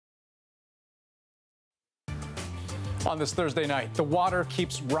On this Thursday night, the water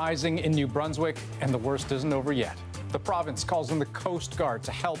keeps rising in New Brunswick, and the worst isn't over yet. The province calls in the Coast Guard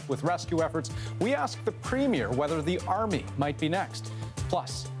to help with rescue efforts. We ask the Premier whether the Army might be next.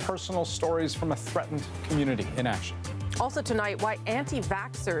 Plus, personal stories from a threatened community in action. Also tonight, why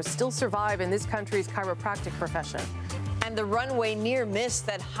anti-vaxxers still survive in this country's chiropractic profession. And the runway near miss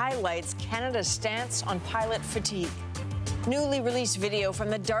that highlights Canada's stance on pilot fatigue. Newly released video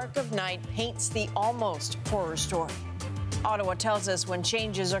from the dark of night paints the almost horror story. Ottawa tells us when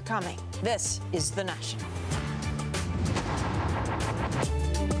changes are coming. This is The National.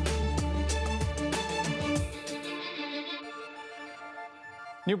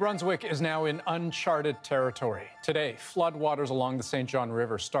 New Brunswick is now in uncharted territory. Today, floodwaters along the St. John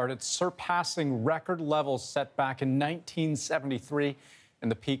River started surpassing record levels set back in 1973, and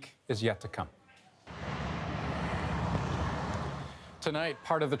the peak is yet to come. Tonight,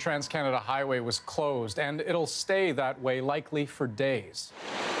 part of the Trans-Canada Highway was closed, and it'll stay that way likely for days.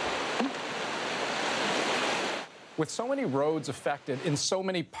 With so many roads affected in so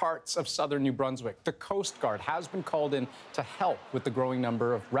many parts of southern New Brunswick, the Coast Guard has been called in to help with the growing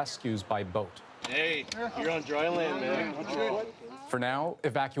number of rescues by boat. Hey, you're on dry land, man. For now,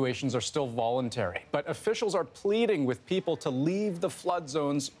 evacuations are still voluntary, but officials are pleading with people to leave the flood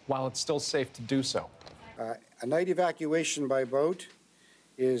zones while it's still safe to do so. A night evacuation by boat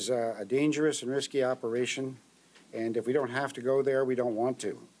is a dangerous and risky operation, and if we don't have to go there, we don't want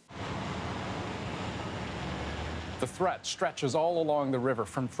to. The threat stretches all along the river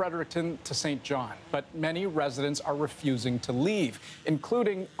from Fredericton to St. John, but many residents are refusing to leave,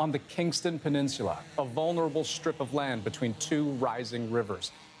 including on the Kingston Peninsula, a vulnerable strip of land between two rising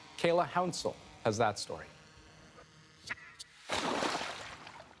rivers. Kayla Hounsell has that story.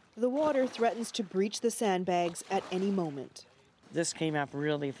 The water threatens to breach the sandbags at any moment. This came up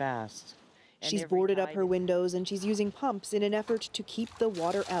really fast. She's boarded up her windows and she's using pumps in an effort to keep the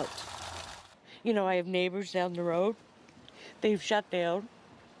water out. You know, I have neighbors down the road. They've shut down.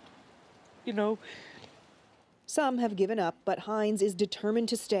 You know. Some have given up, but Hines is determined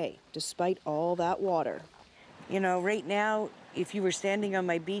to stay, despite all that water. You know, right now, if you were standing on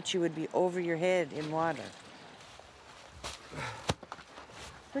my beach, you would be over your head in water.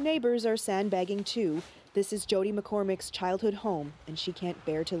 Her neighbors are sandbagging too. This is Jody McCormick's childhood home, and she can't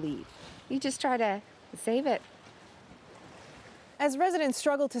bear to leave. You just try to save it. As residents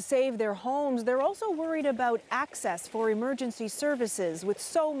struggle to save their homes, they're also worried about access for emergency services. With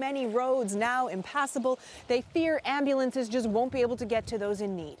so many roads now impassable, they fear ambulances just won't be able to get to those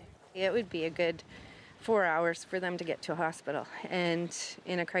in need. It would be a good 4 hours for them to get to a hospital, and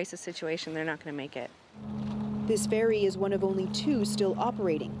in a crisis situation, they're not going to make it. This ferry is one of only 2 still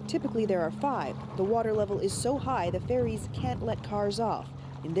operating. Typically there are 5. The water level is so high the ferries can't let cars off.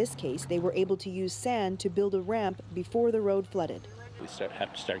 In this case, they were able to use sand to build a ramp before the road flooded. We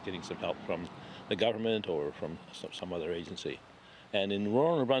have to start getting some help from the government or from some other agency. And in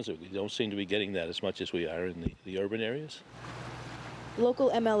rural New Brunswick, we don't seem to be getting that as much as we are in the urban areas.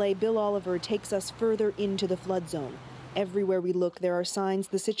 Local MLA Bill Oliver takes us further into the flood zone. Everywhere we look, there are signs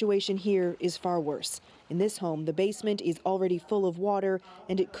the situation here is far worse. In this home, the basement is already full of water,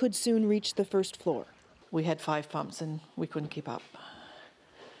 and it could soon reach the first floor. We had 5 pumps, and we couldn't keep up.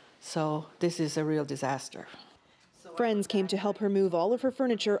 So this is a real disaster. Friends came to help her move all of her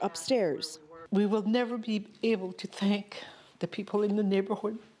furniture upstairs. We will never be able to thank the people in the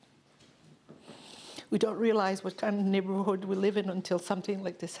neighborhood. We don't realize what kind of neighborhood we live in until something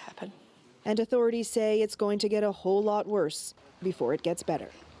like this happens. And authorities say it's going to get a whole lot worse before it gets better.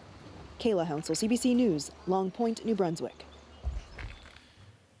 Kayla Hounsell, CBC News, Long Point, New Brunswick.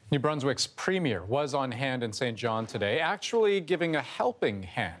 New Brunswick's Premier was on hand in St. John today, actually giving a helping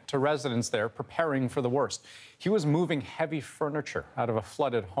hand to residents there preparing for the worst. He was moving heavy furniture out of a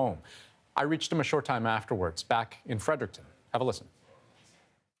flooded home. I reached him a short time afterwards, back in Fredericton. Have a listen.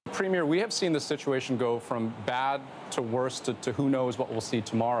 Premier, we have seen the situation go from bad to worse to who knows what we'll see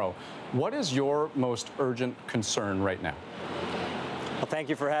tomorrow. What is your most urgent concern right now? Well, thank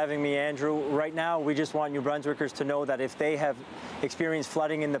you for having me, Andrew. Right now, we just want New Brunswickers to know that if they have experienced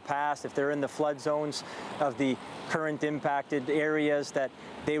flooding in the past, if they're in the flood zones of the current impacted areas, that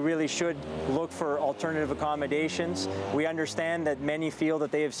they really should look for alternative accommodations. We understand that many feel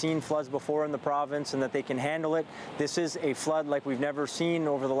that they have seen floods before in the province and that they can handle it. This is a flood like we've never seen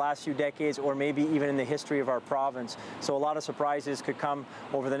over the last few decades, or maybe even in the history of our province. So a lot of surprises could come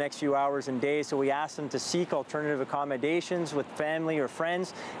over the next few hours and days. So we ask them to seek alternative accommodations with family or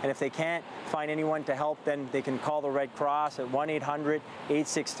friends. And if they can't find anyone to help, then they can call the Red Cross at 1-800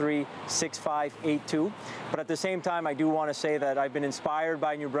 1-800-863-6582. But at the same time, I do want to say that I've been inspired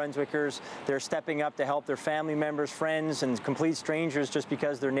by New Brunswickers. They're stepping up to help their family members, friends, and complete strangers just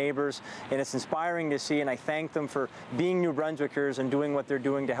because they're neighbors. And it's inspiring to see, and I thank them for being New Brunswickers and doing what they're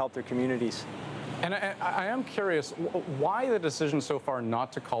doing to help their communities. And I am curious, why the decision so far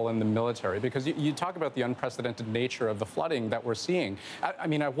not to call in the military? Because you talk about the unprecedented nature of the flooding that we're seeing. I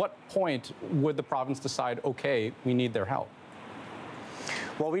mean, at what point would the province decide, okay, we need their help?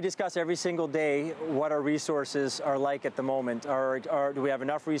 Well, we discuss every single day what our resources are like at the moment. Do we have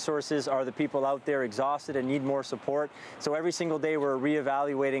enough resources? Are the people out there exhausted and need more support? So every single day we're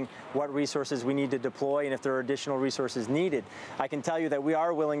reevaluating what resources we need to deploy and if there are additional resources needed. I can tell you that we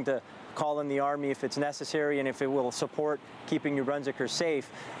are willing to call in the Army if it's necessary and if it will support keeping New Brunswickers safe.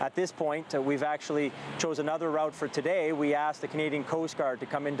 At this point, we've actually chose another route for today. We asked the Canadian Coast Guard to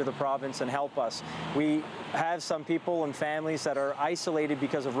come into the province and help us. We have some people and families that are isolated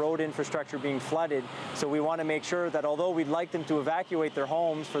because of road infrastructure being flooded, so we want to make sure that although we'd like them to evacuate their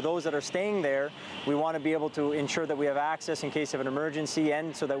homes, for those that are staying there, we want to be able to ensure that we have access in case of an emergency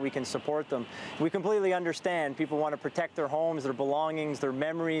and so that we can support them. We completely understand people want to protect their homes, their belongings, their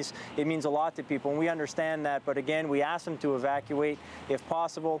memories. It means a lot to people, and we understand that, but again, we ask them to evacuate if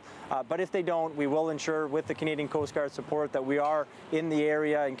possible, but if they don't, we will ensure with the Canadian Coast Guard support that we are in the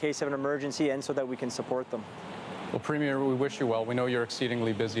area in case of an emergency and so that we can support them. Well, Premier, we wish you well. We know you're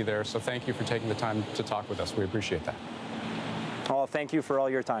exceedingly busy there, so thank you for taking the time to talk with us. We appreciate that. Oh, thank you for all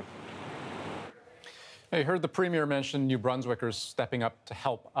your time. You heard the Premier mention New Brunswickers stepping up to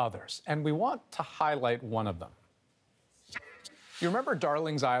help others, and we want to highlight one of them. You remember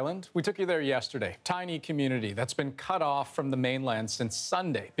Darlings Island? We took you there yesterday. Tiny community that's been cut off from the mainland since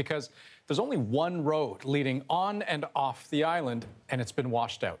Sunday because there's only one road leading on and off the island, and it's been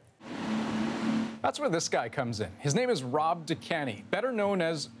washed out. That's where this guy comes in. His name is Rob DeCanny, better known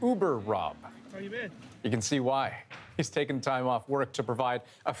as Uber Rob. How you been? You can see why. He's taken time off work to provide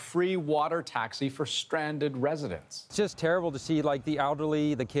a free water taxi for stranded residents. It's just terrible to see, like, the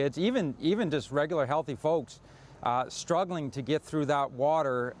elderly, the kids, even just regular healthy folks struggling to get through that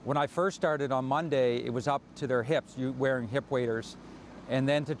water. When I first started on Monday, it was up to their hips, wearing hip waders, and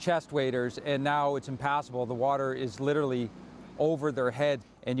then to chest waders, and now it's impassable. The water is literally over their head,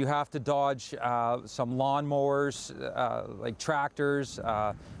 and you have to dodge some lawnmowers, like tractors,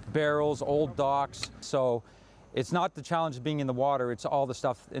 barrels, old docks. So it's not the challenge of being in the water, it's all the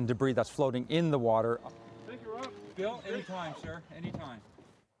stuff and debris that's floating in the water. Thank you, Rob. Bill, anytime, sir, anytime.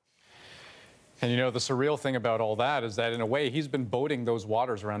 And you know, the surreal thing about all that is that in a way, he's been boating those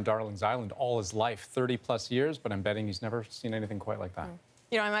waters around Darlings Island all his life, 30+ years, but I'm betting he's never seen anything quite like that.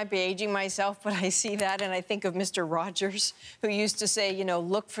 You know, I might be aging myself, but I see that and I think of Mr. Rogers, who used to say, you know,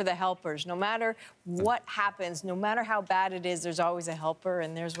 look for the helpers. No matter what happens, no matter how bad it is, there's always a helper,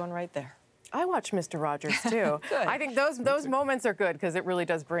 and there's one right there. I watch Mr. Rogers, too. I think those moments are good because it really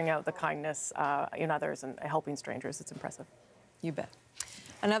does bring out the kindness in others and helping strangers. It's impressive. You bet.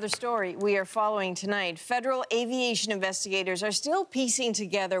 Another story we are following tonight. Federal aviation investigators are still piecing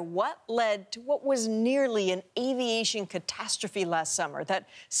together what led to what was nearly an aviation catastrophe last summer, that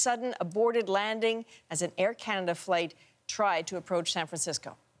sudden aborted landing as an Air Canada flight tried to approach San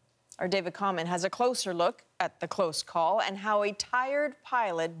Francisco. Our David Common has a closer look at the close call and how a tired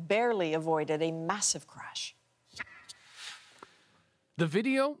pilot barely avoided a massive crash. The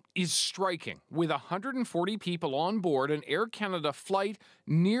video is striking. With 140 people on board, an Air Canada flight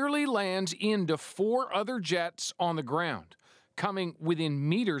nearly lands into 4 other jets on the ground, coming within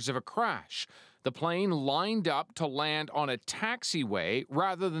meters of a crash. The plane lined up to land on a taxiway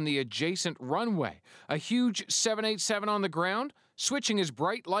rather than the adjacent runway. A huge 787 on the ground, switching his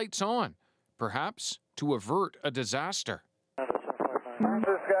bright lights on, perhaps to avert a disaster. Where's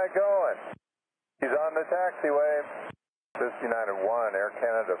this guy going? He's on the taxiway. This United 1, Air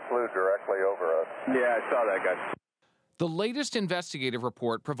Canada flew directly over us. Yeah, I saw that guy. The latest investigative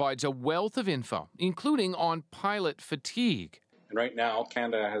report provides a wealth of info, including on pilot fatigue. And right now,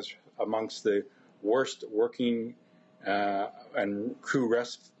 Canada has amongst the worst working and crew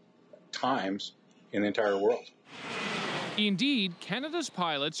rest times in the entire world. Indeed, Canada's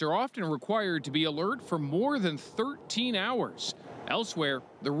pilots are often required to be alert for more than 13 hours. Elsewhere,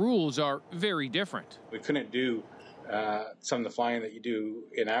 the rules are very different. We couldn't do some of the flying that you do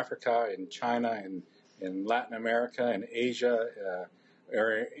in Africa, in China, and in Latin America, and Asia,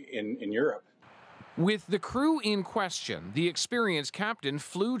 or in Europe. With the crew in question, the experienced captain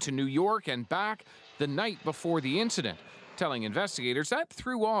flew to New York and back the night before the incident, telling investigators that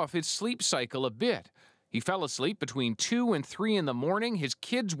threw off his sleep cycle a bit. He fell asleep between 2 and 3 in the morning. His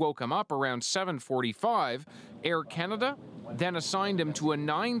kids woke him up around 7:45. Air Canada then assigned him to a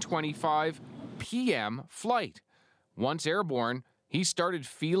 9:25 p.m. flight. Once airborne, he started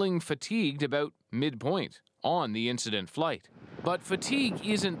feeling fatigued about midpoint on the incident flight. But fatigue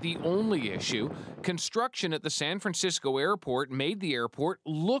isn't the only issue. Construction at the San Francisco airport made the airport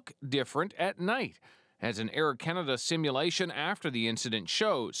look different at night. As an Air Canada simulation after the incident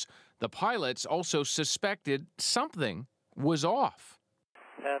shows, the pilots also suspected something was off.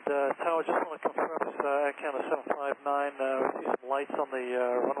 And Tower, just want to confirm this Air Canada 759, we see some lights on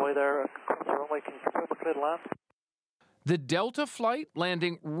the runway there. Across the runway, can you confirm we're clear to land? The Delta flight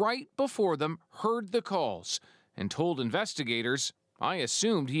landing right before them heard the calls and told investigators, I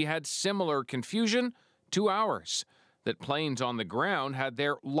assumed he had similar confusion to ours, that planes on the ground had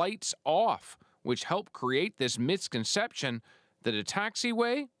their lights off, which helped create this misconception that a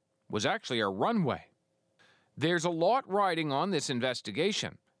taxiway was actually a runway. There's a lot riding on this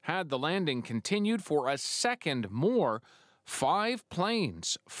investigation. Had the landing continued for a second more, 5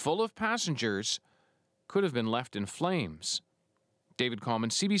 planes full of passengers could have been left in flames. David Coleman,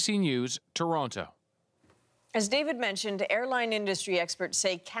 CBC News, Toronto. As David mentioned, airline industry experts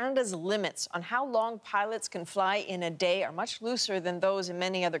say Canada's limits on how long pilots can fly in a day are much looser than those in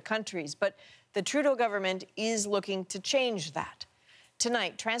many other countries. But the Trudeau government is looking to change that.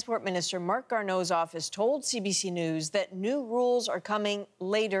 Tonight, Transport Minister Marc Garneau's office told CBC News that new rules are coming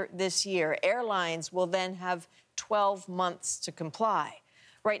later this year. Airlines will then have 12 months to comply.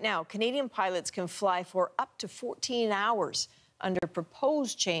 Right now, Canadian pilots can fly for up to 14 hours. Under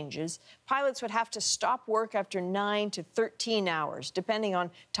proposed changes, pilots would have to stop work after 9 to 13 hours, depending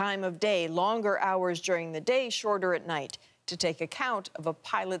on time of day, longer hours during the day, shorter at night, to take account of a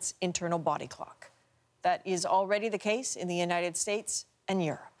pilot's internal body clock. That is already the case in the United States and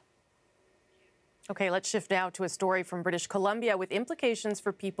Europe. Okay, let's shift now to a story from British Columbia with implications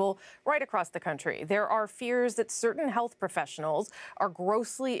for people right across the country. There are fears that certain health professionals are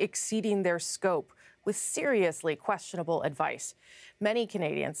grossly exceeding their scope with seriously questionable advice. Many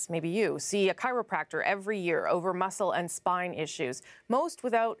Canadians, maybe you, see a chiropractor every year over muscle and spine issues, most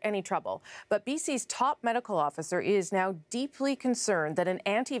without any trouble. But BC's top medical officer is now deeply concerned that an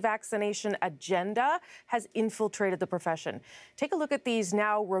anti-vaccination agenda has infiltrated the profession. Take a look at these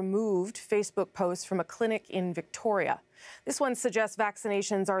now removed Facebook posts from a clinic in Victoria. This one suggests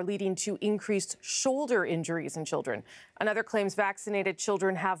vaccinations are leading to increased shoulder injuries in children. Another claims vaccinated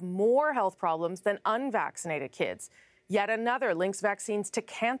children have more health problems than unvaccinated kids. Yet another links vaccines to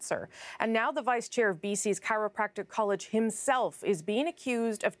cancer. And now the vice chair of BC's Chiropractic College himself is being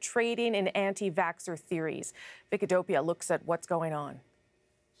accused of trading in anti-vaxxer theories. Vicadopia looks at what's going on.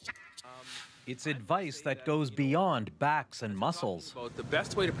 It's advice that goes beyond backs and muscles. The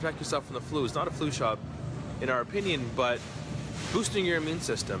best way to protect yourself from the flu is not a flu shot, in our opinion, but boosting your immune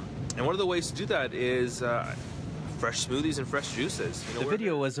system. And one of the ways to do that is fresh smoothies and fresh juices. The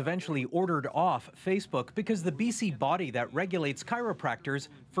video was eventually ordered off Facebook because the BC body that regulates chiropractors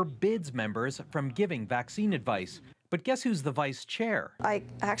forbids members from giving vaccine advice. But guess who's the vice chair? I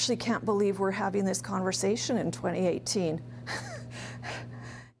actually can't believe we're having this conversation in 2018.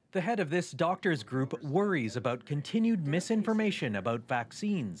 The head of this doctors group worries about continued misinformation about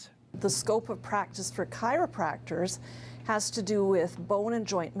vaccines. The scope of practice for chiropractors has to do with bone and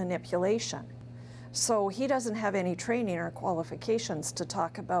joint manipulation. So he doesn't have any training or qualifications to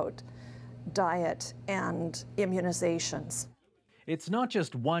talk about diet and immunizations. It's not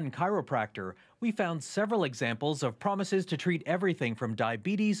just one chiropractor. We found several examples of promises to treat everything from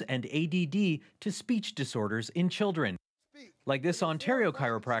diabetes and ADD to speech disorders in children. Like this Ontario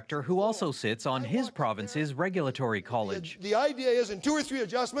chiropractor who also sits on his province's regulatory college. The idea is in 2 or 3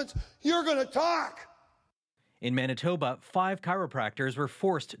 adjustments, you're going to talk. In Manitoba, 5 chiropractors were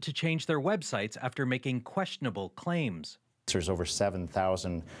forced to change their websites after making questionable claims. There's over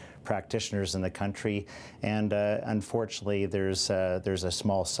 7,000 practitioners in the country, and unfortunately there's a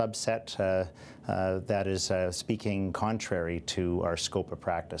small subset that is speaking contrary to our scope of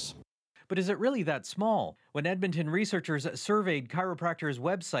practice. But is it really that small? When Edmonton researchers surveyed chiropractors'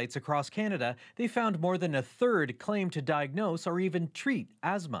 websites across Canada, they found more than a third claim to diagnose or even treat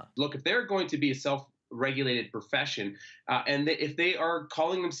asthma. Look, if they're going to be a self-regulated profession, and if they are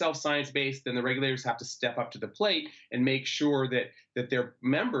calling themselves science-based, then the regulators have to step up to the plate and make sure that their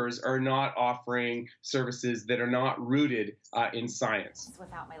members are not offering services that are not rooted in science.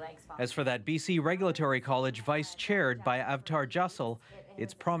 As for that BC Regulatory College vice-chaired by Avtar Jussel,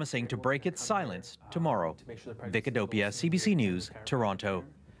 it's promising to break its silence tomorrow. Vicadopia, CBC News, Toronto.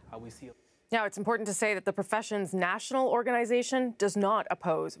 Now, it's important to say that the profession's national organization does not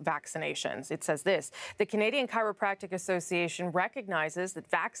oppose vaccinations. It says this: the Canadian Chiropractic Association recognizes that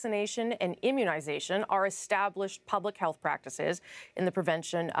vaccination and immunization are established public health practices in the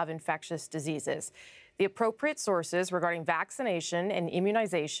prevention of infectious diseases. The appropriate sources regarding vaccination and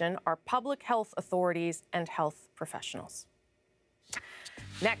immunization are public health authorities and health professionals.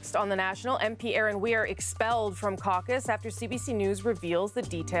 Next on The National, MP Aaron Weir expelled from caucus after CBC News reveals the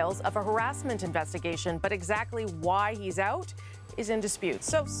details of a harassment investigation. But exactly why he's out is in dispute.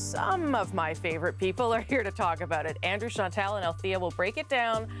 So some of my favorite people are here to talk about it. Andrew, Chantal, and Althea will break it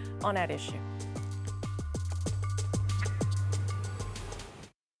down on At Issue.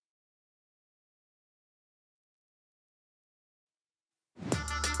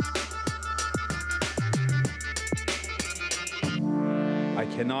 I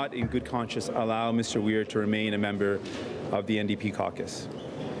cannot, in good conscience, allow Mr. Weir to remain a member of the NDP caucus.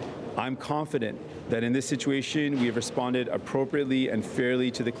 I'm confident that in this situation, we have responded appropriately and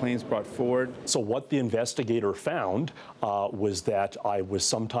fairly to the claims brought forward. So what the investigator found was that I was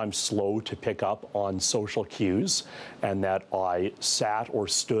sometimes slow to pick up on social cues, and that I sat or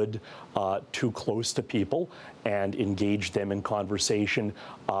stood too close to people and engaged them in conversation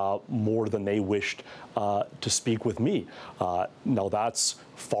more than they wished to speak with me. Now, that's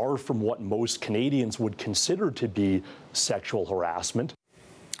far from what most Canadians would consider to be sexual harassment.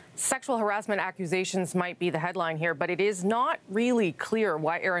 Sexual harassment accusations might be the headline here, but it is not really clear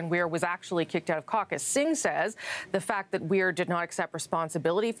why Aaron Weir was actually kicked out of caucus. Singh says the fact that Weir did not accept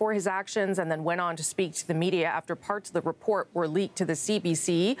responsibility for his actions and then went on to speak to the media after parts of the report were leaked to the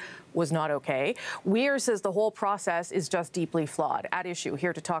CBC was not okay. Weir says the whole process is just deeply flawed. At Issue,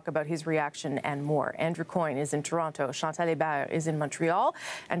 here to talk about his reaction and more. Andrew Coyne is in Toronto, Chantal Hébert is in Montreal,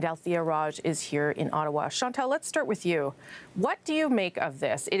 and Althea Raj is here in Ottawa. Chantal, let's start with you. What do you make of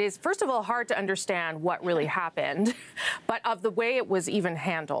this? It is, first of all, hard to understand what really happened, but of the way it was even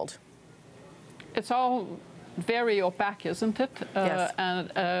handled. It's all very opaque, isn't it? Yes.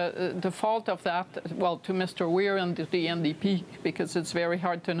 And the fault of that, well, to Mr. Weir and the NDP, because it's very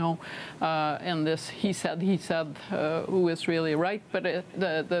hard to know in this he said, who is really right. But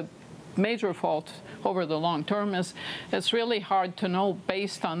the major fault over the long term is it's really hard to know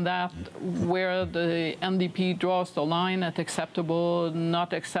based on that where the NDP draws the line at acceptable,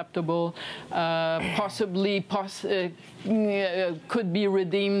 not acceptable, possibly could be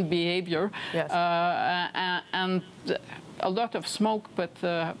redeemed behavior. Yes. And a lot of smoke, but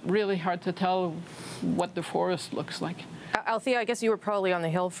really hard to tell what the forest looks like. Althea, I guess you were probably on the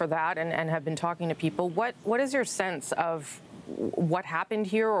Hill for that and have been talking to people. What is your sense of what happened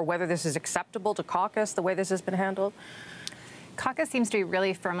here, or whether this is acceptable to caucus, the way this has been handled? Caucus seems to be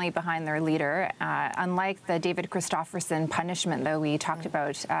really firmly behind their leader. Unlike the David Christopherson punishment that we talked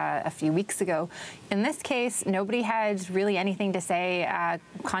about a few weeks ago, in this case, nobody had really anything to say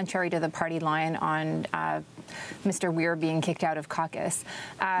contrary to the party line on Mr. Weir being kicked out of caucus.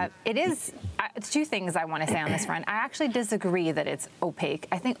 It is two things I want to say on this front. I actually disagree that it's opaque.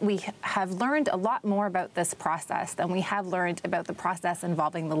 I think we have learned a lot more about this process than we have learned about the process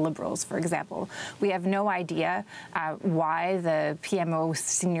involving the Liberals, for example. We have no idea why the PMO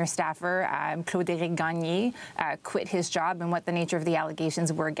senior staffer, Claude-Éric Gagné, quit his job and what the nature of the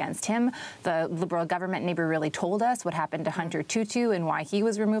allegations were against him. The Liberal government never really told us what happened to Hunter Tutu and why he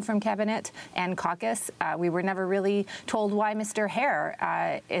was removed from cabinet and caucus. We were never really told why Mr.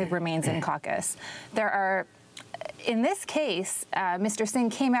 Hare remains in caucus. In this case, Mr. Singh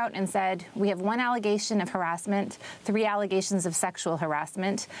came out and said, we have one allegation of harassment, 3 allegations of sexual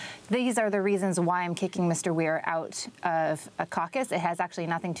harassment. These are the reasons why I'm kicking Mr. Weir out of a caucus. It has actually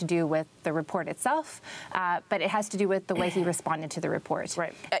nothing to do with the report itself, but it has to do with the way he responded to the report.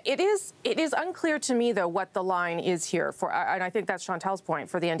 Right. It is unclear to me, though, what the line is here for, and I think that's Chantal's point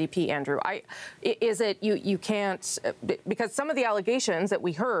for the NDP, Andrew. Is it you can't, because some of the allegations that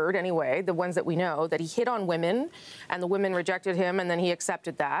we heard, anyway, the ones that we know, that he hit on women, and the women rejected him, and then he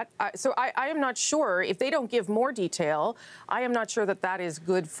accepted that. So I am not sure, if they don't give more detail, I am not sure that that is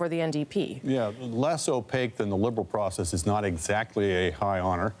good for the NDP. Yeah, less opaque than the Liberal process is not exactly a high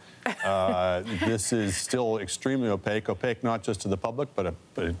honor. This is still extremely opaque not just to the public, but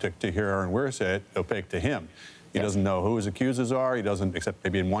to hear Aaron Weir say it, opaque to him. He doesn't know who his accusers are. He doesn't, except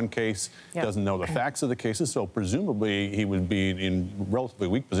maybe in one case, doesn't know the facts of the cases. So presumably he would be in relatively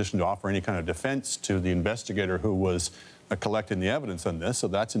weak position to offer any kind of defense to the investigator who was collecting the evidence on this. So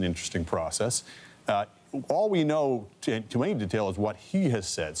that's an interesting process. All we know to any detail is what he has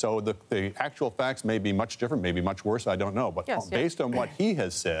said. So the actual facts may be much different, maybe much worse, I don't know. But based on what he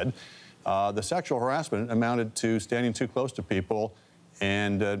has said, the sexual harassment amounted to standing too close to people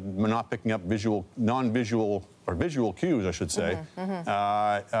and not picking up non-visual or visual cues, I should say.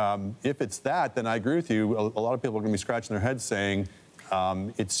 If it's that, then I agree with you. A lot of people are going to be scratching their heads saying,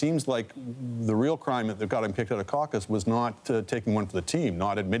 it seems like the real crime that got him kicked out of caucus was not taking one for the team,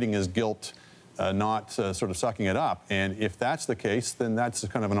 not admitting his guilt, not sort of sucking it up. And if that's the case, then that's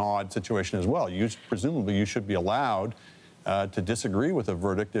kind of an odd situation as well. Presumably, you should be allowed to disagree with a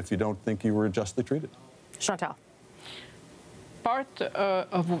verdict if you don't think you were justly treated. Chantal. Part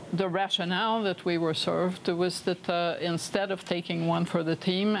of the rationale that we were served was that instead of taking one for the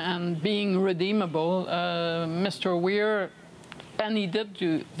team and being redeemable, Mr. Weir, and he did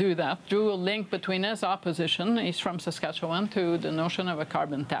do that, drew a link between his opposition, he's from Saskatchewan, to the notion of a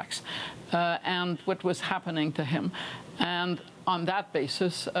carbon tax and what was happening to him. And on that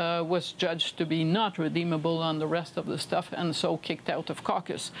basis was judged to be not redeemable on the rest of the stuff, and so kicked out of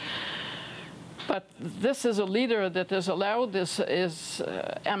caucus. But this is a leader that has allowed his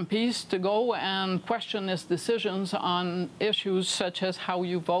MPs to go and question his decisions on issues such as how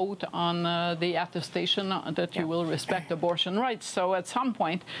you vote on the attestation that you will respect abortion rights. So at some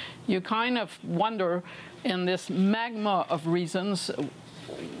point, you kind of wonder, in this magma of reasons,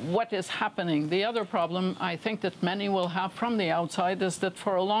 what is happening. The other problem I think that many will have from the outside is that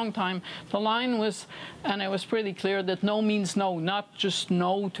for a long time the line was, and it was pretty clear, that no means no, not just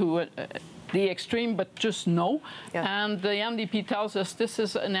no to the extreme, but just no. And the NDP tells us this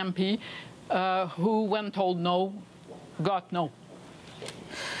is an MP who, when told no, got no.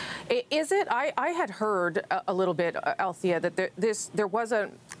 Is it? I had heard a little bit, Althea, that there was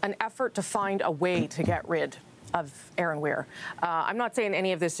an effort to find a way to get rid of Aaron Weir. I'm not saying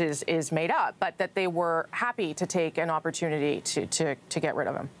any of this is made up, but that they were happy to take an opportunity to get rid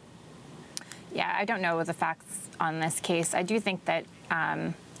of him. Yeah, I don't know the facts on this case. I do think that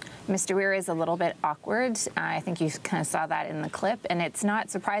Mr. Weir is a little bit awkward. I think you kind of saw that in the clip, and it's not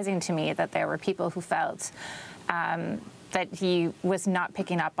surprising to me that there were people who felt that he was not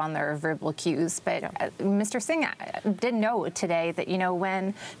picking up on their verbal cues. But Mr. Singh did note today that, you know,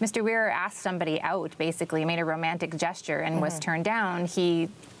 when Mr. Weir asked somebody out, basically made a romantic gesture and was turned down, he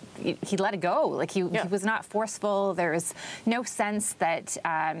let it go. Like he was not forceful. There was no sense that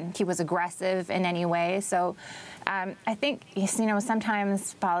he was aggressive in any way. So I think, you know,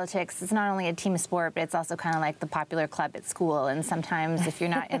 sometimes politics is not only a team sport, but it's also kind of like the popular club at school. And sometimes if you're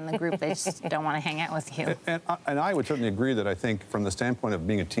not in the group, they just don't want to hang out with you. And I would certainly agree that I think from the standpoint of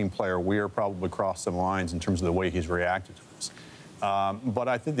being a team player, Weir probably crossed some lines in terms of the way he's reacted to this. But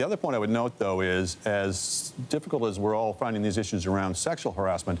I think the other point I would note, though, is as difficult as we're all finding these issues around sexual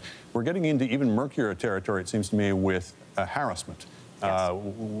harassment, we're getting into even murkier territory, it seems to me, with harassment.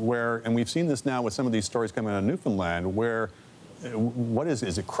 And we've seen this now with some of these stories coming out of Newfoundland, where what is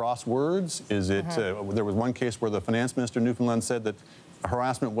it crosswords? Is it, there was one case where the finance minister of Newfoundland said that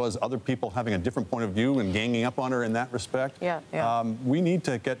harassment was other people having a different point of view and ganging up on her in that respect. We need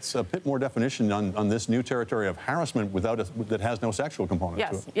to get a bit more definition on this new territory of harassment that has no sexual component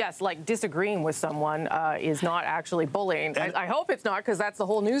to it. Yes, like disagreeing with someone is not actually bullying. I hope it's not, because that's the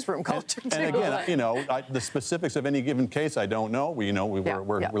whole newsroom culture too. And again, you know, the specifics of any given case, I don't know. We're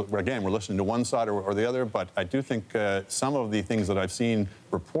listening to one side or the other, but I do think some of the things that I've seen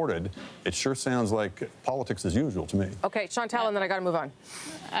reported, it sure sounds like politics as usual to me. Okay, Chantal, and then I got to move on.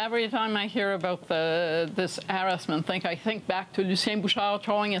 Every time I hear about this harassment thing, I think back to Lucien Bouchard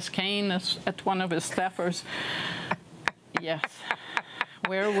throwing his cane at one of his staffers. Yes.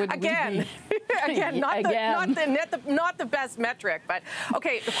 Where would we be? Again, not the best metric, but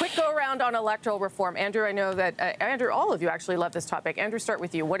okay. A quick go around on electoral reform. Andrew, I know that Andrew, all of you actually love this topic. Andrew, start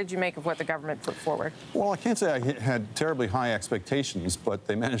with you. What did you make of what the government put forward? Well, I can't say I had terribly high expectations, but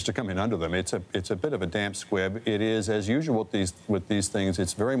they managed to come in under them. It's a bit of a damp squib. It is, as usual with these things,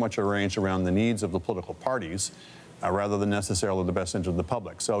 it's very much arranged around the needs of the political parties, rather than necessarily the best interest of the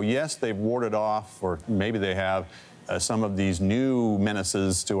public. So yes, they've warded off, or maybe they have, some of these new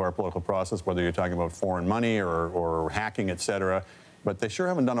menaces to our political process, whether you're talking about foreign money or hacking, et cetera. But they sure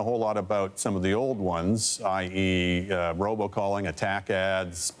haven't done a whole lot about some of the old ones, i.e. robocalling, attack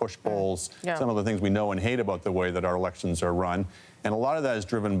ads, push polls, some of the things we know and hate about the way that our elections are run. And a lot of that is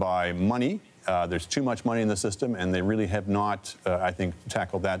driven by money. There's too much money in the system, and they really have not, I think,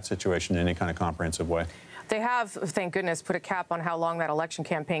 tackled that situation in any kind of comprehensive way. They have, thank goodness, put a cap on how long that election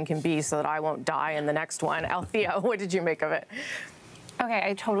campaign can be so that I won't die in the next one. Althea, what did you make of it? Okay,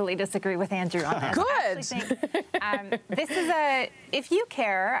 I totally disagree with Andrew on this. Good. I actually think, this is if you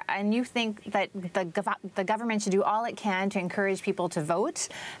care and you think that the government should do all it can to encourage people to vote,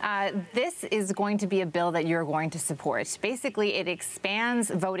 this is going to be a bill that you're going to support. Basically, it expands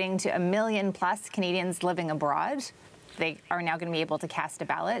voting to 1 million+ Canadians living abroad. they are now going to be able to cast a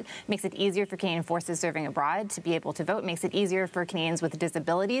ballot. Makes it easier for Canadian forces serving abroad to be able to vote. Makes it easier for Canadians with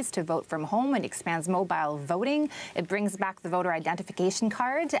disabilities to vote from home. It expands mobile voting. It brings back the voter identification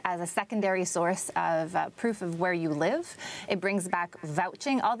card as a secondary source of proof of where you live. It brings back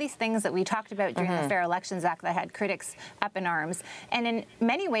vouching, all these things that we talked about during the Fair Elections Act that had critics up in arms. And in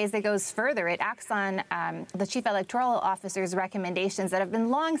many ways, it goes further. It acts on the Chief Electoral Officer's recommendations that have been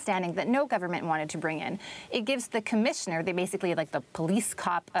long-standing that no government wanted to bring in. It gives the commissioner, they basically like the police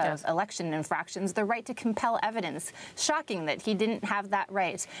cop of election infractions, the right to compel evidence. Shocking that he didn't have that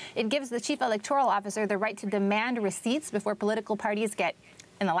right. It gives the Chief Electoral Officer the right to demand receipts before political parties get,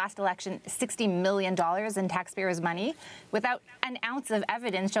 in the last election, $60 million in taxpayers' money without an ounce of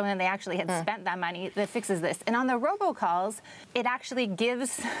evidence showing that they actually had spent that money that fixes this. And on the robocalls, it actually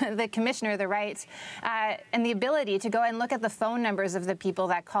gives the commissioner the right and the ability to go and look at the phone numbers of the people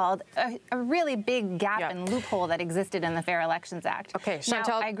that called, a really big gap and loophole that existed in the Fair Elections Act. Okay,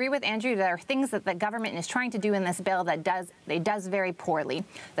 Chantal. Now, I agree with Andrew. There are things that the government is trying to do in this bill that does very poorly.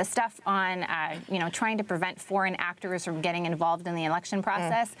 The stuff on, trying to prevent foreign actors from getting involved in the election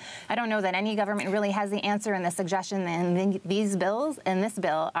process. I don't know that any government really has the answer, and the suggestion in these bills and this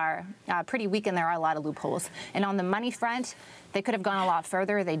bill are pretty weak, and there are a lot of loopholes. And on the money front, they could have gone a lot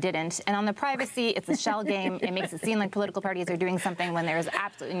further. They didn't. And on the privacy, it's a shell game. It makes it seem like political parties are doing something when there's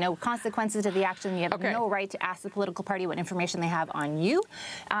absolutely no consequences to the action. You have no right to ask the political party what information they have on you.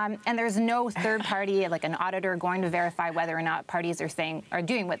 And there's no third party, like an auditor, going to verify whether or not parties are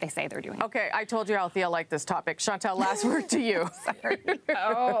doing what they say they're doing. Okay, I told you Althea liked this topic. Chantal, last word to you. Sorry.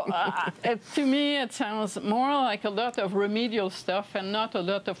 To me, it sounds more like a lot of remedial stuff and not a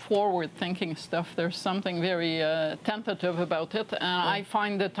lot of forward-thinking stuff. There's something very tentative about it, and I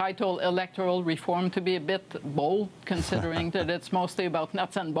find the title electoral reform to be a bit bold, considering that it's mostly about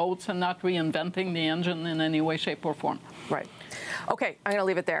nuts and bolts and not reinventing the engine in any way, shape, or form. Right. Okay, I'm going to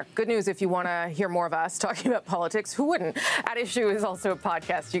leave it there. Good news if you want to hear more of us talking about politics. Who wouldn't? At Issue is also a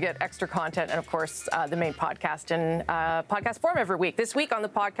podcast. You get extra content and, of course, the main podcast in podcast form every week. This week on the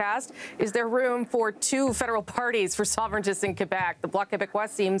podcast, is there room for 2 federal parties for sovereigntists in Quebec? The Bloc Québécois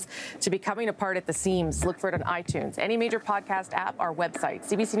seems to be coming apart at the seams. Look for it on iTunes, any major podcast app, our website,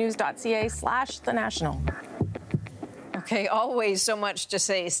 cbcnews.ca/The National. Okay, always so much to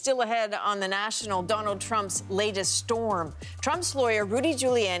say. Still ahead on The National, Donald Trump's latest storm. Trump's lawyer, Rudy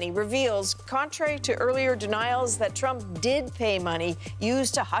Giuliani, reveals, contrary to earlier denials, that Trump did pay money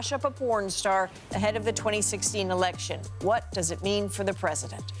used to hush up a porn star ahead of the 2016 election. What does it mean for the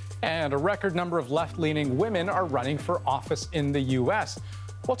president? And a record number of left-leaning women are running for office in the U.S.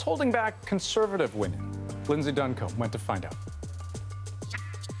 What's holding back conservative women? Lindsay Duncombe went to find out.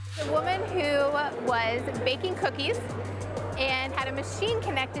 The woman who was baking cookies and had a machine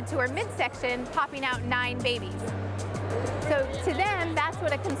connected to her midsection popping out 9 babies. So to them, that's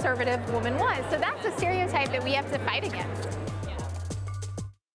what a conservative woman was. So that's a stereotype that we have to fight against.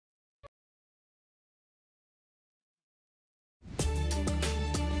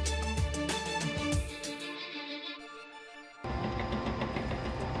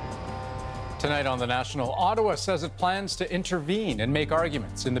 Tonight on The National, Ottawa says it plans to intervene and make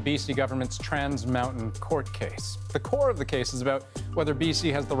arguments in the BC government's Trans Mountain court case. The core of the case is about whether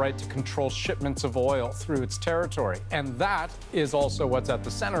BC has the right to control shipments of oil through its territory. And that is also what's at the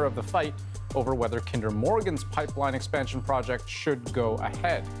center of the fight over whether Kinder Morgan's pipeline expansion project should go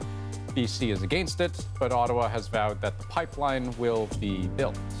ahead. BC is against it, but Ottawa has vowed that the pipeline will be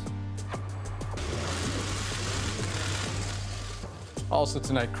built. Also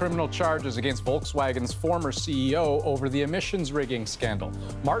tonight, criminal charges against Volkswagen's former CEO over the emissions rigging scandal.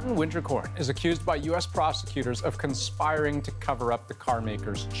 Martin Winterkorn is accused by U.S. prosecutors of conspiring to cover up the car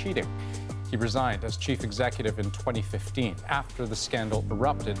maker's cheating. He resigned as chief executive in 2015 after the scandal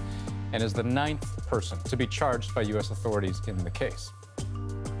erupted and is the 9th person to be charged by U.S. authorities in the case.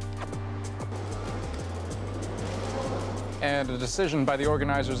 And a decision by the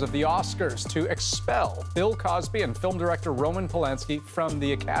organizers of the Oscars to expel Bill Cosby and film director Roman Polanski from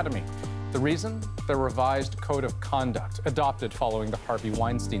the Academy. The reason? Their revised code of conduct, adopted following the Harvey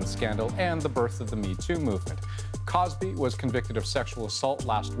Weinstein scandal and the birth of the Me Too movement. Cosby was convicted of sexual assault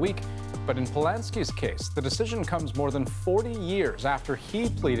last week, but in Polanski's case, the decision comes more than 40 years after he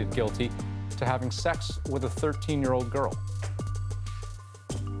pleaded guilty to having sex with a 13-year-old girl.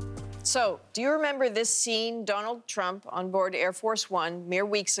 So, do you remember this scene? Donald Trump on board Air Force One mere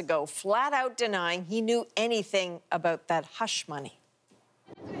weeks ago, flat out denying he knew anything about that hush money.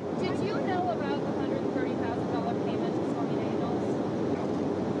 Did you know about the $130,000 payment to Stormy Daniels?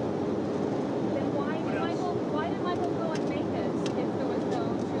 Then why did Michael Cohen make it if there was no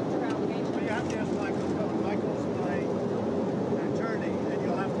truth or allegation? Well, you have to ask Michael Cohen. Michael's my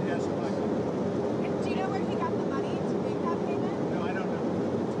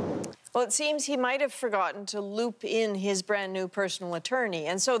Well, it seems he might have forgotten to loop in his brand new personal attorney.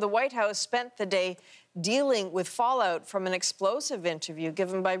 And so the White House spent the day dealing with fallout from an explosive interview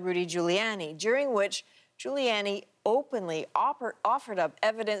given by Rudy Giuliani, during which Giuliani openly offered up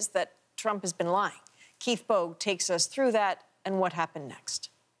evidence that Trump has been lying. Keith Bogue takes us through that and what happened next.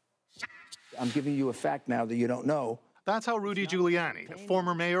 I'm giving you a fact now that you don't know. That's how Rudy Giuliani, the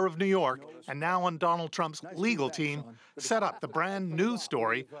former mayor of New York and now on Donald Trump's legal team, set up the brand new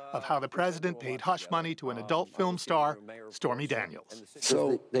story of how the president paid hush money to an adult film star, Stormy Daniels.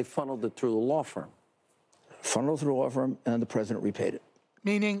 So they funneled it through the law firm. Funneled through the law firm, and the president repaid it.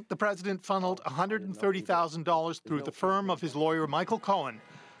 Meaning the president funneled $130,000 through the firm of his lawyer, Michael Cohen,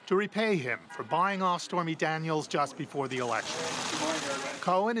 to repay him for buying off Stormy Daniels just before the election.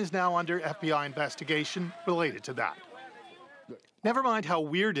 Cohen is now under FBI investigation related to that. Never mind how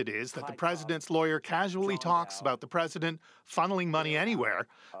weird it is that the president's lawyer casually talks about the president funneling money anywhere,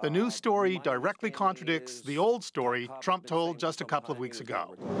 the new story directly contradicts the old story Trump told just a couple of weeks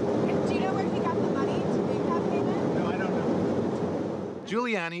ago. Do you know where he got the money to make that payment? No, I don't know.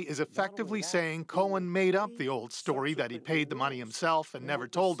 Giuliani is effectively saying Cohen made up the old story that he paid the money himself and never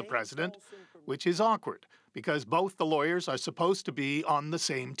told the president, which is awkward because both the lawyers are supposed to be on the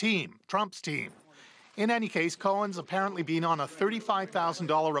same team, Trump's team. In any case, Cohen's apparently been on a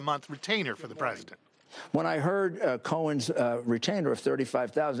 $35,000 a month retainer for the president. When I heard Cohen's retainer of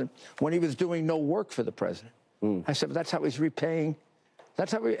 $35,000 when he was doing no work for the president, I said, well, that's how he's repaying.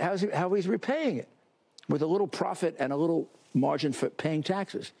 That's how he's repaying it, with a little profit and a little margin for paying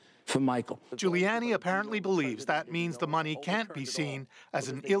taxes for Michael. Giuliani apparently believes that means the money can't be seen as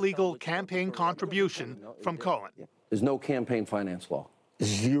an illegal campaign contribution from Cohen. There's no campaign finance law.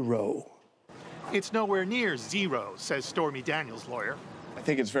 Zero. It's nowhere near zero, says Stormy Daniels' lawyer. I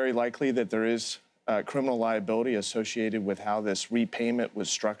think it's very likely that there is criminal liability associated with how this repayment was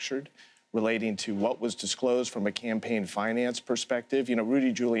structured, relating to what was disclosed from a campaign finance perspective. You know,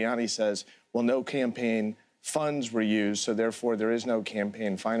 Rudy Giuliani says, well, no campaign funds were used, so therefore there is no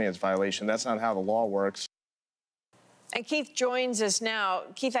campaign finance violation. That's not how the law works. And Keith joins us now.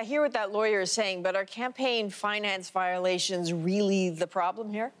 Keith, I hear what that lawyer is saying, but are campaign finance violations really the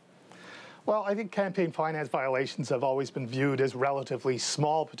problem here? Well, I think campaign finance violations have always been viewed as relatively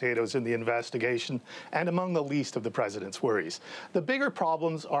small potatoes in the investigation and among the least of the president's worries. The bigger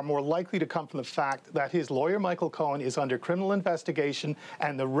problems are more likely to come from the fact that his lawyer, Michael Cohen, is under criminal investigation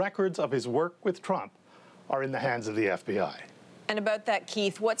and the records of his work with Trump are in the hands of the FBI. And about that,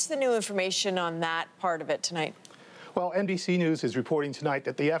 Keith, what's the new information on that part of it tonight? Well, NBC News is reporting tonight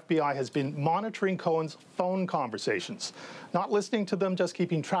that the FBI has been monitoring Cohen's phone conversations, not listening to them, just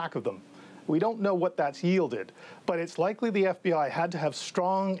keeping track of them. We don't know what that's yielded, but it's likely the FBI had to have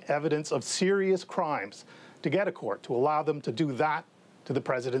strong evidence of serious crimes to get a court to allow them to do that to the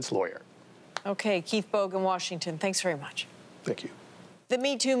president's lawyer. Okay, Keith Bogue in Washington, thanks very much. Thank you. The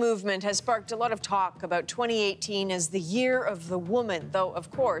Me Too movement has sparked a lot of talk about 2018 as the year of the woman, though,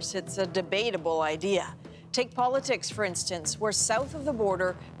 of course, it's a debatable idea. Take politics, for instance, where south of the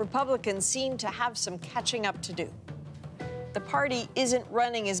border, Republicans seem to have some catching up to do. The party isn't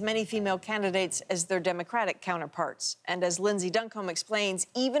running as many female candidates as their Democratic counterparts. And as Lindsay Duncombe explains,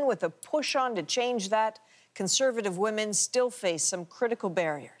 even with a push on to change that, conservative women still face some critical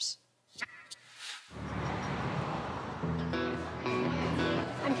barriers.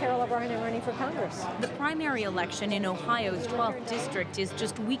 I'm Carol O'Brien. I'm running for Congress. The primary election in Ohio's 12th district is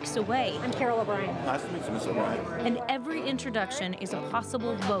just weeks away. I'm Carol O'Brien. Nice to meet you, Ms. O'Brien. And every introduction is a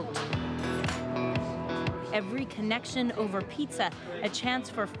possible vote. Every connection over pizza, a chance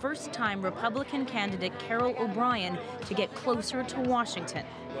for first-time Republican candidate Carol O'Brien to get closer to Washington.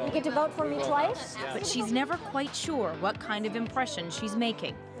 You get to vote for me twice? But she's never quite sure what kind of impression she's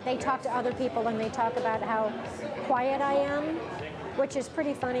making. They talk to other people and they talk about how quiet I am, which is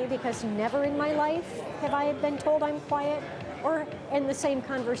pretty funny because never in my life have I been told I'm quiet. Or in the same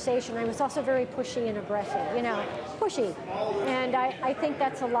conversation, I was also very pushy and aggressive, you know, pushy. And I think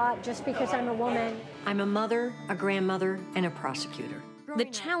that's a lot just because I'm a woman. I'm a mother, a grandmother, and a prosecutor. The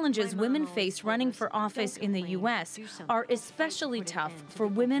challenges women face running for office in the U.S. are especially tough for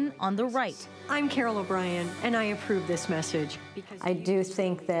women on the right. I'm Carol O'Brien, and I approve this message. I do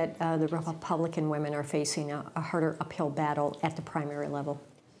think that the Republican women are facing a harder uphill battle at the primary level.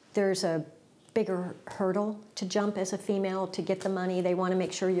 There's a bigger hurdle to jump as a female to get the money. They want to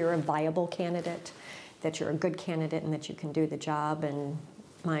make sure you're a viable candidate, that you're a good candidate and that you can do the job. And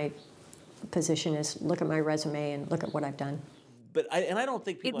my position is look at my resume and look at what I've done. I don't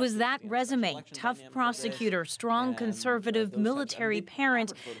think it was that resume, tough prosecutor, strong conservative military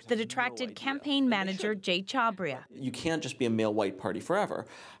parent, that attracted campaign manager Jay Chabria. You can't just be a male white party forever.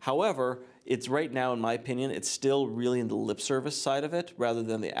 However, it's right now, in my opinion, it's still really in the lip service side of it rather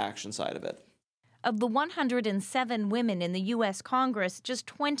than the action side of it. Of the 107 women in the U.S. Congress, just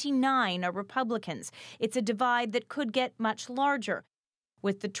 29 are Republicans. It's a divide that could get much larger,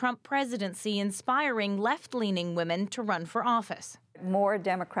 with the Trump presidency inspiring left-leaning women to run for office. More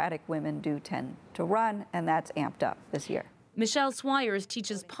Democratic women do tend to run, and that's amped up this year. Michelle Swires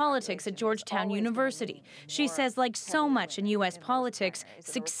teaches politics at Georgetown University. She says, like so much in U.S. politics,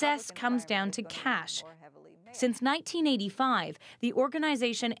 success comes down to cash. Since 1985, the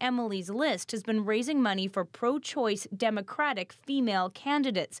organization Emily's List has been raising money for pro-choice Democratic female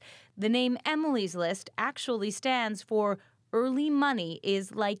candidates. The name Emily's List actually stands for Early Money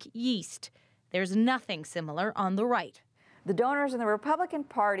is Like Yeast. There's nothing similar on the right. The donors in the Republican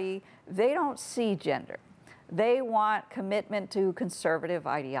Party, they don't see gender. They want commitment to conservative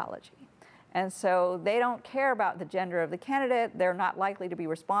ideology. And so they don't care about the gender of the candidate. They're not likely to be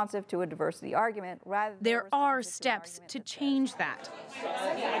responsive to a diversity argument. Rather, there are steps to change that.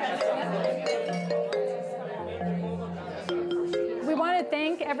 We want to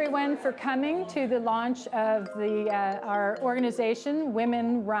thank everyone for coming to the launch of our organization,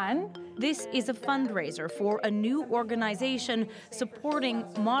 Women Run. This is a fundraiser for a new organization supporting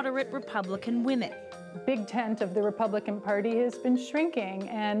moderate Republican women. Big tent of the Republican Party has been shrinking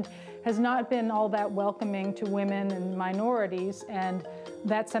and has not been all that welcoming to women and minorities, and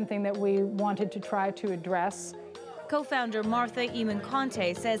that's something that we wanted to try to address. Co-founder Martha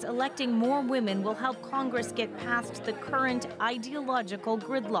Eamon-Conte says electing more women will help Congress get past the current ideological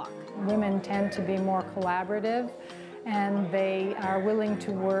gridlock. Women tend to be more collaborative, and they are willing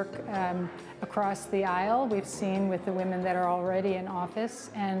to work across the aisle. We've seen with the women that are already in office,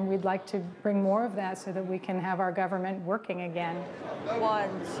 and we'd like to bring more of that so that we can have our government working again. 1,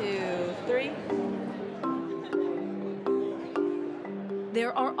 2, 3.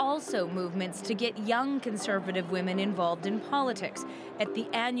 There are also movements to get young conservative women involved in politics. At the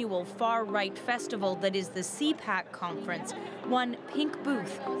annual far-right festival that is the CPAC conference, one pink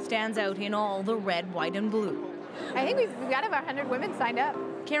booth stands out in all the red, white, and blue. I think we've got about 100 women signed up.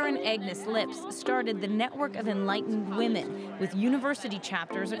 Karen Agnes Lips started the Network of Enlightened Women with university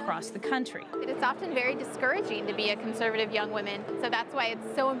chapters across the country. It's often very discouraging to be a conservative young woman, so that's why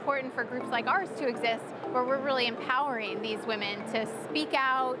it's so important for groups like ours to exist, where we're really empowering these women to speak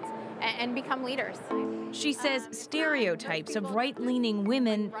out and become leaders. She says stereotypes of right-leaning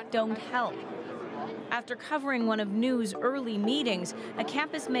women don't help. After covering one of New's early meetings, a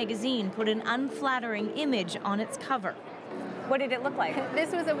campus magazine put an unflattering image on its cover. What did it look like?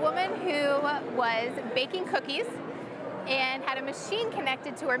 This was a woman who was baking cookies and had a machine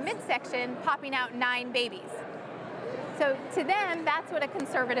connected to her midsection, popping out 9 babies. So to them, that's what a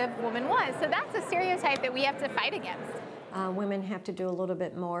conservative woman was. So that's a stereotype that we have to fight against. Women have to do a little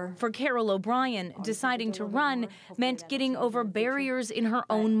bit more. For Carol O'Brien, deciding to run meant getting over barriers in her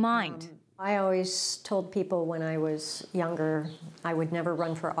own mind. I always told people when I was younger I would never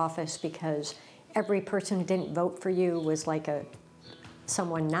run for office because every person who didn't vote for you was like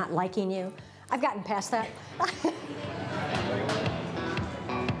someone not liking you. I've gotten past that.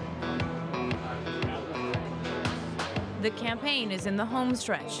 The campaign is in the home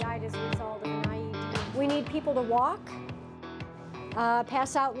stretch. We need people to walk,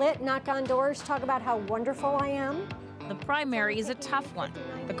 pass out lit, knock on doors, talk about how wonderful I am. The primary is a tough one.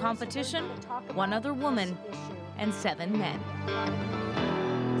 The competition, 1 other woman and 7 men.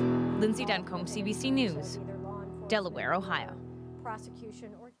 Lindsay Duncombe, CBC News, Delaware, Ohio.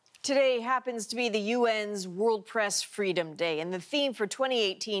 Today happens to be the UN's World Press Freedom Day, and the theme for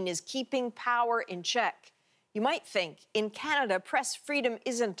 2018 is keeping power in check. You might think in Canada, press freedom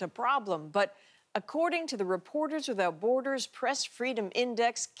isn't a problem, but according to the Reporters Without Borders Press Freedom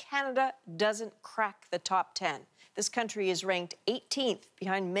Index, Canada doesn't crack the top 10. This country is ranked 18th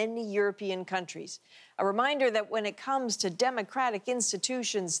behind many European countries. A reminder that when it comes to democratic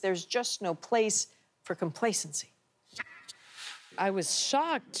institutions, there's just no place for complacency. I was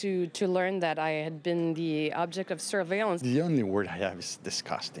shocked to learn that I had been the object of surveillance. The only word I have is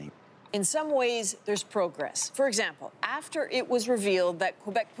disgusting. In some ways, there's progress. For example, after it was revealed that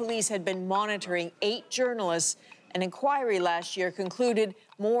Quebec police had been monitoring 8 journalists, an inquiry last year concluded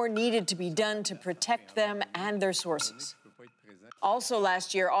more needed to be done to protect them and their sources. Also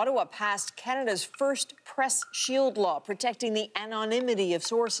last year, Ottawa passed Canada's first press shield law protecting the anonymity of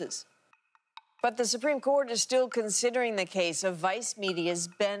sources. But the Supreme Court is still considering the case of Vice Media's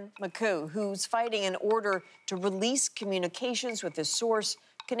Ben McCoo, who's fighting an order to release communications with his source,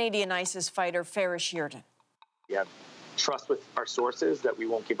 Canadian ISIS fighter Farish Yurden. We have trust with our sources that we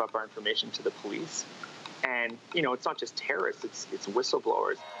won't give up our information to the police. And, you know, it's not just terrorists, it's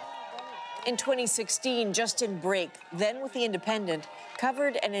whistleblowers. In 2016, Justin Brake, then with The Independent,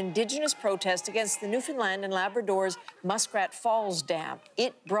 covered an Indigenous protest against the Newfoundland and Labrador's Muskrat Falls Dam.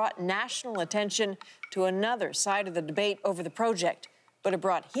 It brought national attention to another side of the debate over the project, but it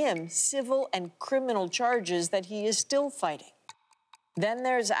brought him civil and criminal charges that he is still fighting. Then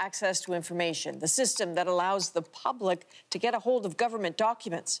there's access to information, the system that allows the public to get a hold of government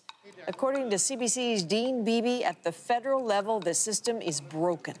documents. According to CBC's Dean Beebe, at the federal level, the system is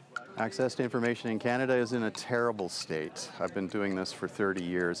broken. Access to information in Canada is in a terrible state. I've been doing this for 30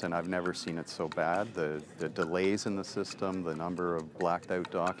 years and I've never seen it so bad. The delays in the system, the number of blacked out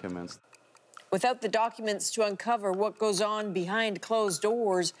documents. Without the documents to uncover what goes on behind closed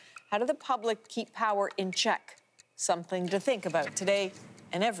doors, how do the public keep power in check? Something to think about today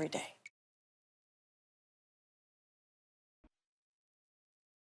and every day.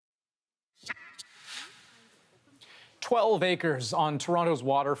 12 acres on Toronto's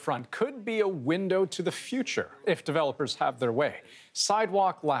waterfront could be a window to the future if developers have their way.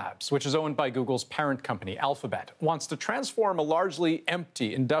 Sidewalk Labs, which is owned by Google's parent company, Alphabet, wants to transform a largely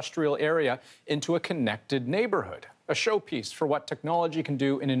empty industrial area into a connected neighborhood, a showpiece for what technology can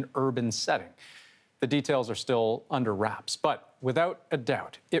do in an urban setting. The details are still under wraps, but without a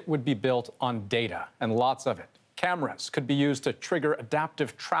doubt, it would be built on data, and lots of it. Cameras could be used to trigger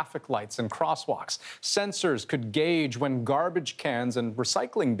adaptive traffic lights and crosswalks. Sensors could gauge when garbage cans and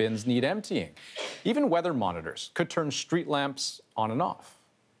recycling bins need emptying. Even weather monitors could turn street lamps on and off.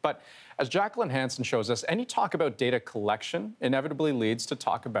 But as Jacqueline Hansen shows us, any talk about data collection inevitably leads to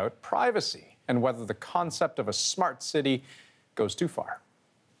talk about privacy and whether the concept of a smart city goes too far.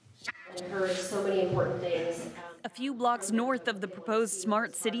 I've heard so many important things. A few blocks north of the proposed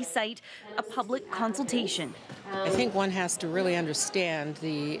smart city site, a public consultation. I think one has to really understand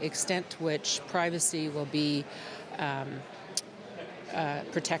the extent to which privacy will be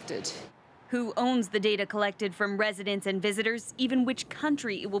protected. Who owns the data collected from residents and visitors, even which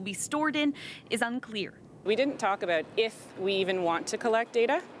country it will be stored in, is unclear. We didn't talk about if we even want to collect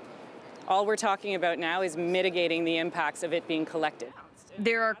data. All we're talking about now is mitigating the impacts of it being collected.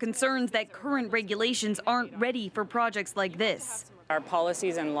 There are concerns that current regulations aren't ready for projects like this. Our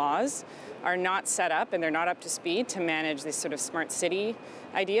policies and laws are not set up and they're not up to speed to manage these sort of smart city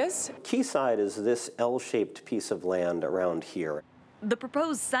ideas. Quayside is this L-shaped piece of land around here. The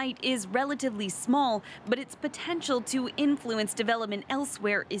proposed site is relatively small, but its potential to influence development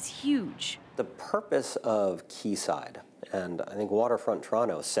elsewhere is huge. The purpose of Quayside, and I think Waterfront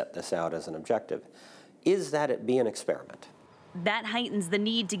Toronto set this out as an objective, is that it be an experiment. That heightens the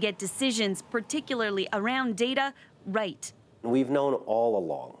need to get decisions, particularly around data, right. We've known all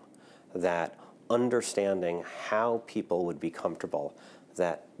along that understanding how people would be comfortable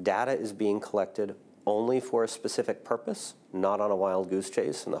that data is being collected only for a specific purpose, not on a wild goose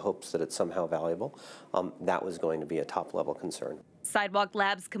chase in the hopes that it's somehow valuable, that was going to be a top-level concern. Sidewalk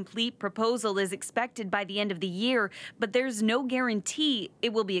Labs' complete proposal is expected by the end of the year, but there's no guarantee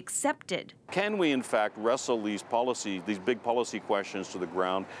it will be accepted. Can we, in fact, wrestle these big policy questions to the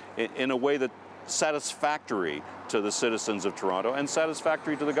ground in a way that's satisfactory to the citizens of Toronto and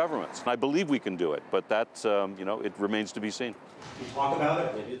satisfactory to the governments? I believe we can do it, but that's, it remains to be seen. Talk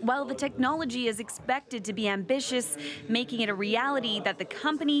about it. While the technology is expected to be ambitious, making it a reality that the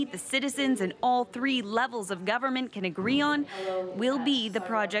company, the citizens, and all three levels of government can agree on will be the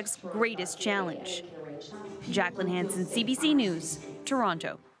project's greatest challenge. Jacqueline Hansen, CBC News,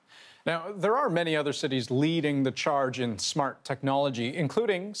 Toronto. Now, there are many other cities leading the charge in smart technology,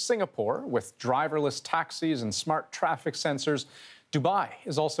 including Singapore, with driverless taxis and smart traffic sensors. Dubai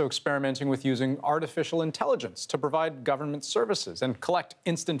is also experimenting with using artificial intelligence to provide government services and collect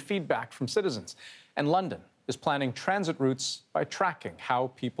instant feedback from citizens. And London is planning transit routes by tracking how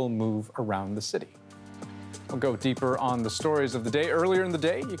people move around the city. We'll go deeper on the stories of the day. Earlier in the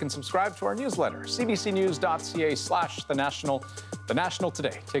day, you can subscribe to our newsletter, cbcnews.ca/The National. The National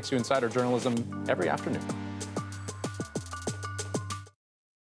Today takes you inside our journalism every afternoon.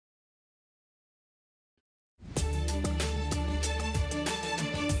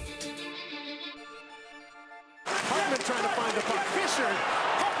 Trying to find the puck. Fisher.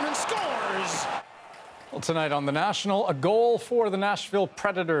 Hartman scores. Well, tonight on The National, a goal for the Nashville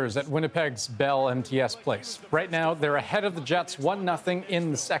Predators at Winnipeg's Bell MTS Place. Right now, they're ahead of the Jets 1-0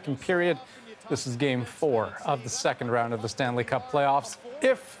 in the second period. This is Game 4 of the second round of the Stanley Cup playoffs.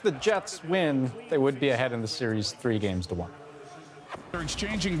 If the Jets win, they would be ahead in the series 3-1. They're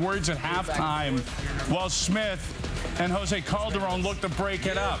exchanging words at halftime while Smith and Jose Calderon look to break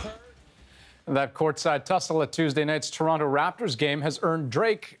it up. That courtside tussle at Tuesday night's Toronto Raptors game has earned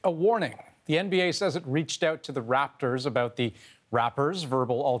Drake a warning. The NBA says it reached out to the Raptors about the Rapper's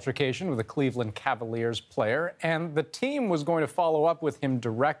verbal altercation with a Cleveland Cavaliers player, and the team was going to follow up with him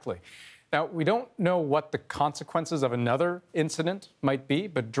directly. Now, we don't know what the consequences of another incident might be,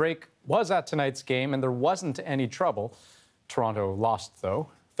 but Drake was at tonight's game and there wasn't any trouble. Toronto lost, though.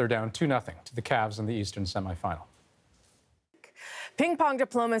 They're down 2-0 to the Cavs in the Eastern semifinal. Ping pong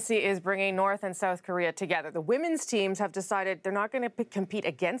diplomacy is bringing North and South Korea together. The women's teams have decided they're not going to compete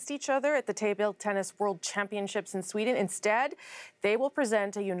against each other at the Table Tennis World Championships in Sweden. Instead, they will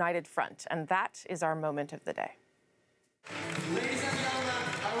present a united front. And that is our moment of the day. Ladies and gentlemen,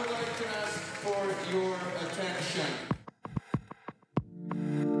 I would like to ask for your attention.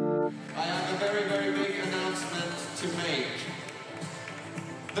 I have a very, very big announcement to make.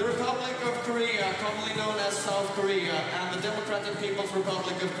 The Republic of Korea, commonly known as South Korea, and the Democratic People's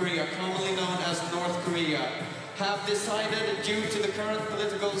Republic of Korea, commonly known as North Korea, have decided, due to the current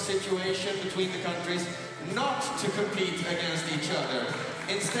political situation between the countries, not to compete against each other.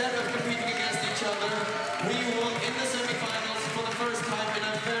 Instead of competing against each other, we will, in the semifinals, for the first time in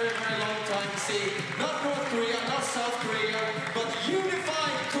a very, very long time, see not North Korea, not South Korea, but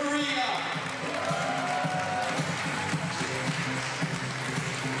unified Korea!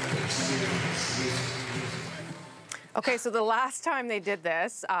 Okay, so the last time they did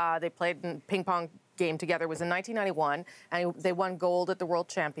this, they played a ping pong game together was in 1991, and they won gold at the World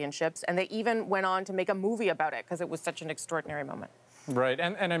Championships, and they even went on to make a movie about it because it was such an extraordinary moment. Right,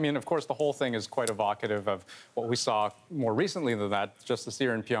 and I mean, of course, the whole thing is quite evocative of what we saw more recently than that, just this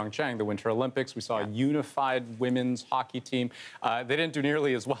year in Pyeongchang, the Winter Olympics. We saw a unified women's hockey team. They didn't do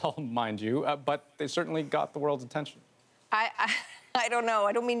nearly as well, mind you, but they certainly got the world's attention. I don't know.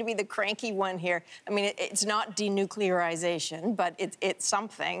 I don't mean to be the cranky one here. I mean, it's not denuclearization, but it's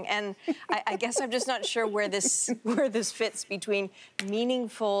something. And I guess I'm just not sure where this fits between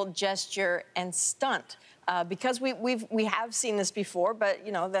meaningful gesture and stunt. Because we have seen this before, but,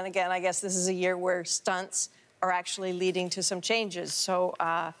 you know, then again, I guess this is a year where stunts are actually leading to some changes. So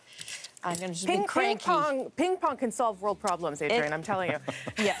I'm going to just be cranky. Ping pong can solve world problems, Adrienne, I'm telling you.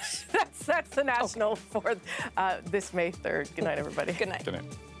 Yes. That's the national for this May 3rd. Good night, everybody. Good night. Good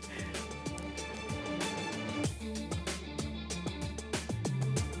night.